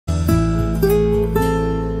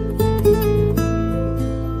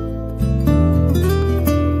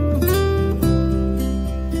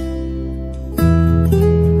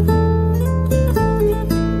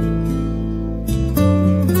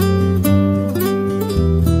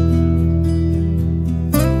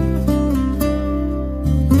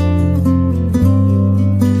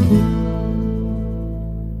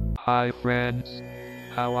friends.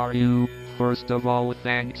 How are you? First of all,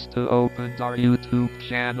 thanks to open our YouTube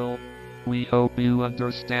channel. We hope you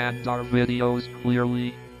understand our videos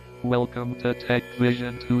clearly. Welcome to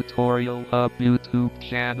techvision.tutorials YouTube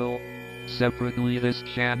channel. Separately, this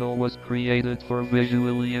channel was created for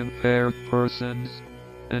visually impaired persons.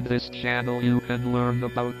 In this channel you can learn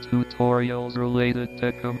about tutorials related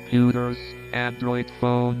to computers, Android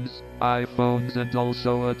phones, iPhones and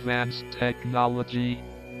also advanced technology.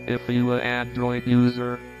 If you are an Android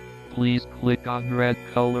user, please click on red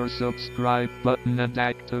color subscribe button and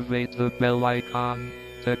activate the bell icon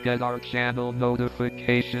to get our channel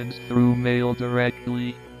notifications through mail directly.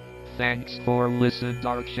 Thanks for listening to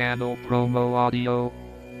our channel promo audio.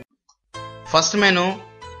 First menu,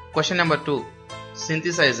 question number 2.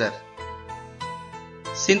 Synthisizer.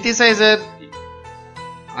 Synthisizer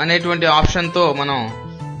అనేటువంటి ఆప్షన్తో మనం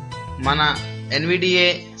మన NVDA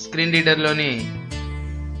screen రీడర్లోని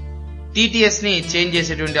TTSని change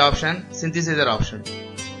చేసేటువంటి option synthesiser option.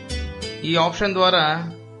 ఈ option ద్వారా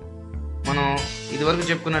మనం ఇదివరకు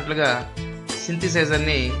చెప్పుకున్నట్లుగా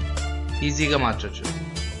సింథసైజర్ని ఈజీగా మార్చవచ్చు.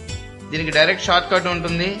 దీనికి డైరెక్ట్ షార్ట్ కట్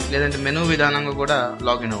ఉంటుంది, లేదంటే మెనూ విధానంగా కూడా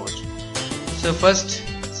లాగిన్ అవ్వచ్చు. సో ఫస్ట్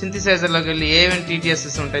సింథసైజర్లోకి వెళ్ళి ఏమేమి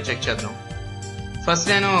TTSs ఉంటాయో చెక్ చేద్దాం. ఫస్ట్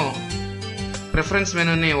నేను ప్రిఫరెన్స్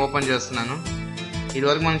మెనూని ఓపెన్ చేస్తున్నాను.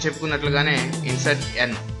 ఇదివరకు మనం చెప్పుకున్నట్లుగానే insert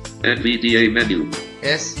NVDA menu.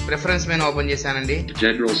 Yes, preference menu open చేశానండి.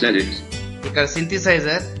 General settings. ఇక్కడ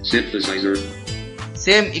సింథసైజర్.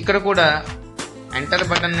 సేమ్ ఇక్కడ కూడా ఎంటర్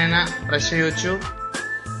బటన్ అయినా ప్రెస్ చేయొచ్చు,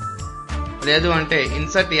 లేదు అంటే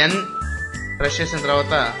ఇన్సర్ట్ N ప్రెస్ చేసిన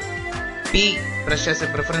తర్వాత P ప్రెస్ చేసే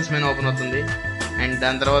ప్రిఫరెన్స్ మెనూ ఓపెన్ అవుతుంది. అండ్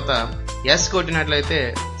దాని తర్వాత S కొట్టినట్లయితే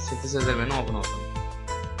సింథసైజర్ మెనూ ఓపెన్ అవుతుంది.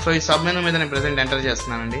 సో ఈ సబ్ మెనూ మీద నేను ప్రెసెంట్ ఎంటర్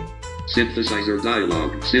చేస్తున్నానండి. Synthesizer dialog.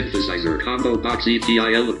 Synthesizer combo box ETI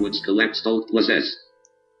eloquence collects alt plus S.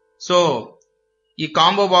 So ఈ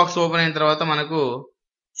కాంబో బాక్స్ ఓపెన్ అయిన తర్వాత మనకు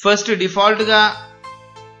ఫస్ట్ డిఫాల్ట్ గా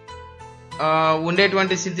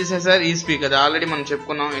ఉండేటువంటి సింథసైజర్ ఈ స్పీక్. అది ఆల్రెడీ మనం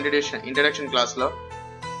చెప్పుకున్నాం ఇంట్రడక్షన్ క్లాస్ లో.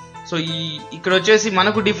 సో ఇక్కడ వచ్చేసి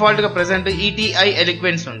మనకు డిఫాల్ట్ గా ప్రెసెంట్ ETI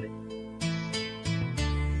ఎలిక్వెన్స్ ఉంది.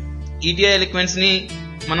 ETI ఎలిక్వెన్స్ ని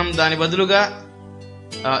మనం దాని బదులుగా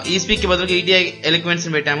ఈ స్పీక్ కి బదులుగా ETI ఎలిక్వెన్స్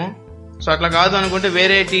ని పెట్టాము. సో అట్లా కాదు అనుకుంటే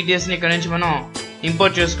వేరే TTS ని ఇక్కడ నుంచి మనం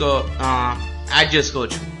ఇంపోర్ట్ యాడ్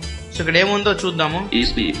చేసుకోవచ్చు. సో ఇక్కడ ఏముందో చూద్దాము.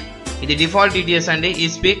 ఇది డిఫాల్ట్ TTS అండి. He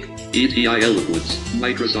speak ETI eloquence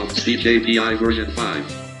Microsoft Speech API version 5.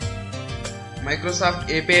 Microsoft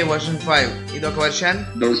API version 5. ఇది ఒక version.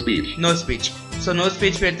 No speech. So no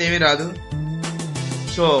speech పెడితే ఏమీ రాదు.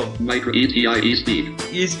 సో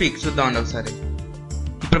ఈ స్పీక్ చూద్దామండి ఒకసారి.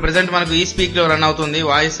 ఇప్పుడు ప్రెసెంట్ మనకు ఈ స్పీక్ లో రన్ అవుతుంది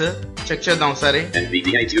వాయిస్. చెక్ చేద్దాం ఒకసారి.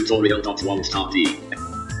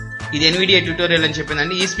 ఇది NVDA ట్యూటోరియల్ అని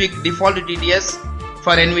చెప్పిందండి. He speak default TTS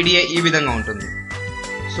for NVDA ఈ విధంగా ఉంటుంది.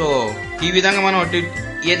 సో ఈ విధంగా మనం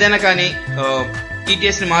ఏదైనా కానీ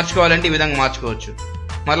TTS ని మార్చుకోవాలంటే ఈ విధంగా మార్చుకోవచ్చు.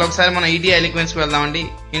 మరొకసారి ఒకసారి మనం ETI ఎలిక్వెన్స్ కి వెళ్దామండి.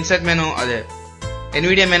 ఇన్సర్ట్ మెనూ, అదే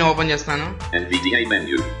NVDA మెనూ ఓపెన్ చేస్తాను.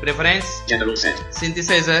 ప్రిఫరెన్స్,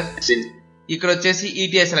 సింథసైజర్, ఇక్కడ వచ్చేసి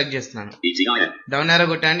ETI సెలెక్ట్ చేస్తున్నాను. డౌన్ యారో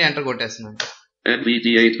కొట్టండి, ఎంటర్ కొట్టేస్తున్నాను.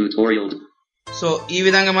 NVDA tutorials. సో ఈ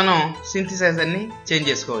విధంగా మనం సింథసైజర్ ని చేంజ్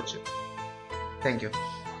చేసుకోవచ్చు. Thank you.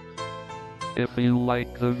 If you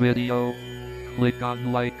like the video, click on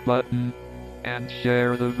like button and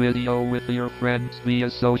share the video with your friends via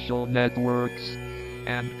social networks,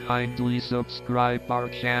 and kindly subscribe our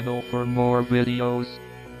channel for more videos.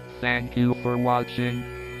 Thank you for watching.